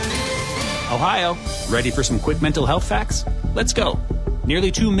Ohio, ready for some quick mental health facts? Let's go.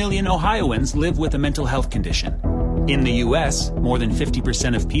 Nearly 2 million Ohioans live with a mental health condition. In the U.S., more than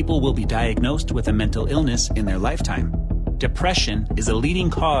 50% of people will be diagnosed with a mental illness in their lifetime. Depression is a leading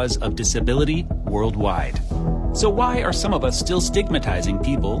cause of disability worldwide. So why are some of us still stigmatizing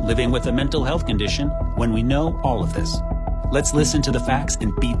people living with a mental health condition when we know all of this? Let's listen to the facts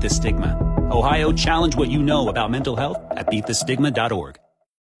and beat the stigma. Ohio, challenge what you know about mental health at beatthestigma.org.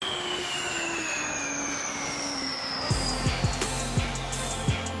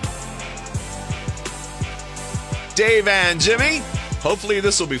 Dave and Jimmy. Hopefully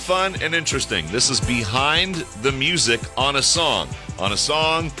this will be fun and interesting. This is Behind the Music on a song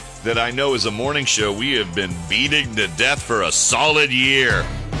that I know is a morning show we have been beating to death for a solid year.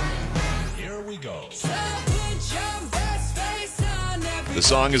 Here we go. The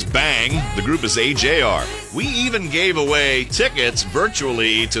song is Bang. The group is AJR. We even gave away tickets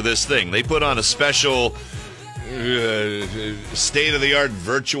virtually to this thing. They put on a special state-of-the-art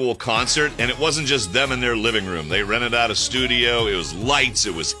virtual concert, and it wasn't just them in their living room. They rented out a studio. It was lights.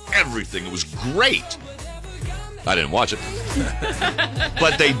 It was everything. It was great. I didn't watch it.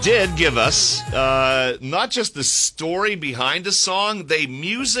 But they did give us not just the story behind a song, they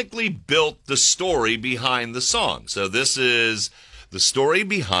musically built the story behind the song. So this is the story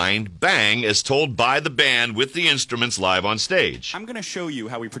behind Bang as told by the band with the instruments live on stage. I'm going to show you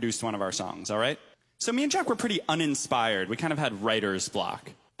how we produced one of our songs, all right? So me and Jack were pretty uninspired. We kind of had writer's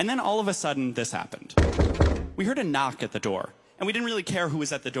block. And then all of a sudden, this happened. We heard a knock at the door. And we didn't really care who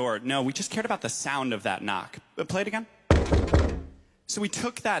was at the door. No, we just cared about the sound of that knock. Play it again. So we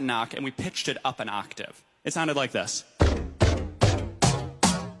took that knock and we pitched it up an octave. It sounded like this.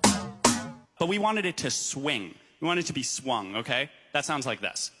 But we wanted it to swing. We wanted it to be swung, okay? That sounds like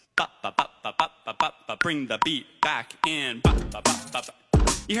this. Bring the beat back in.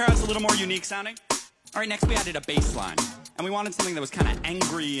 You hear how it's a little more unique sounding? All right, next we added a bass line. And we wanted something that was kind of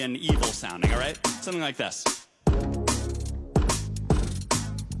angry and evil sounding, all right? Something like this.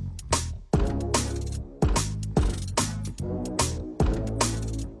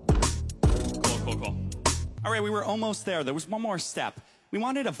 Cool. All right, we were almost there. There was one more step. We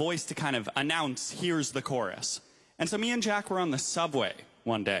wanted a voice to kind of announce, here's the chorus. And so me and Jack were on the subway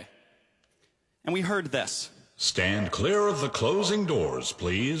one day. And we heard this. Stand clear of the closing doors,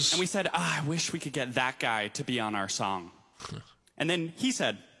 please. And we said, I wish we could get that guy to be on our song. And then he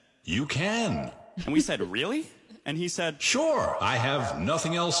said, you can. And we said, really? And he said, sure, I have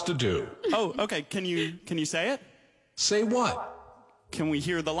nothing else to do. Oh, okay, can you say it? Say what? Can we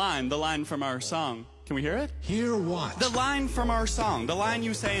hear the line from our song? Can we hear it? Hear what? The line from our song, the line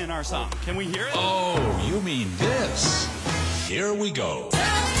you say in our song. Can we hear it? Oh, you mean this. Here we go.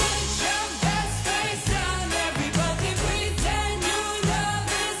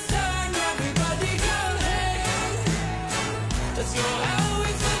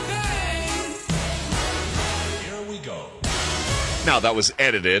 Now, that was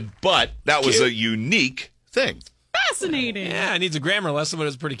edited, but that was a unique thing. Fascinating. Yeah, it needs a grammar lesson, but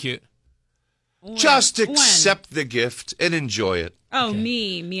it's pretty cute. Just accept the gift and enjoy it. Oh,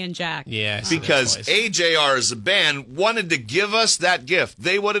 okay. Me and Jack. Yeah. Because AJR as a band wanted to give us that gift.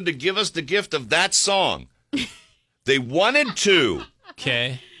 They wanted to give us the gift of that song. They wanted to.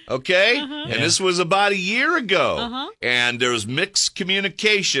 Okay. Okay? Uh-huh. And this was about a year ago. Uh-huh. And there was mixed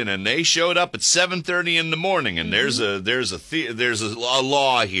communication, and they showed up at 7:30 in the morning, and there's a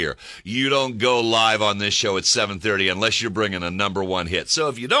law here. You don't go live on this show at 7:30 unless you're bringing a #1 hit. So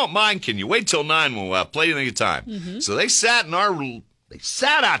if you don't mind, can you wait till 9 when we'll have plenty of time? Mm-hmm. So they sat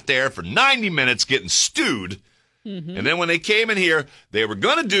out there for 90 minutes getting stewed. Mm-hmm. And then when they came in here, they were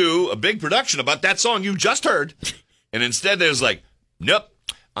going to do a big production about that song you just heard. And instead they was like, nope.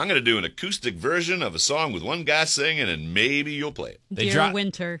 I'm going to do an acoustic version of a song with one guy singing, and maybe you'll play it. Dear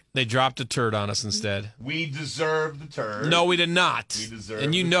Winter. They dropped a turd on us instead. We deserve the turd. No, we did not. We deserve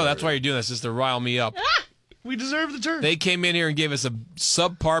and you know that's why you're doing this, just to rile me up. We deserve the turd. They came in here and gave us a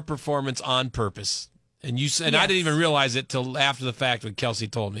subpar performance on purpose. And I didn't even realize it till after the fact when Kelsey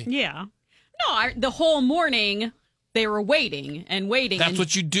told me. Yeah. No, the whole morning they were waiting and waiting. That's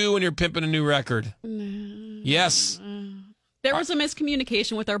what you do when you're pimping a new record. Yes. There was a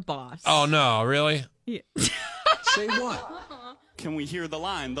miscommunication with our boss. Oh, no, really? Yeah. Say what? Can we hear the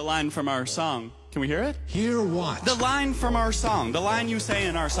line from our song? Can we hear it? Hear what? The line from our song, the line you say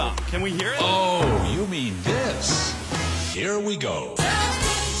in our song. Can we hear it? Oh, you mean this. Here we go.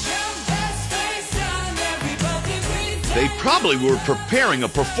 They probably were preparing a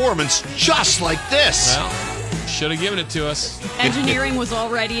performance just like this. Well, Should have given it to us. Engineering was all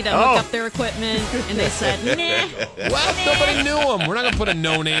ready to hook up their equipment, and they said, nah. Well, nobody knew him. We're not going to put a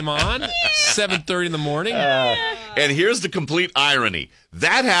no name on. 7:30 in the morning. And here's the complete irony.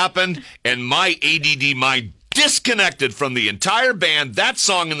 That happened, and my ADD mind disconnected from the entire band, that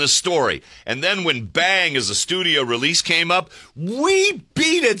song, and the story. And then when Bang as a studio release came up, we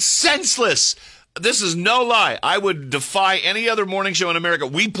beat it senseless. This is no lie. I would defy any other morning show in America.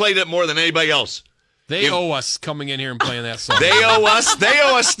 We played it more than anybody else. They owe us coming in here and playing that song. They owe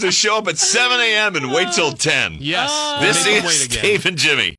us to show up at 7 a.m. and wait till 10. Yes. This Make them is wait again. Dave and Jimmy.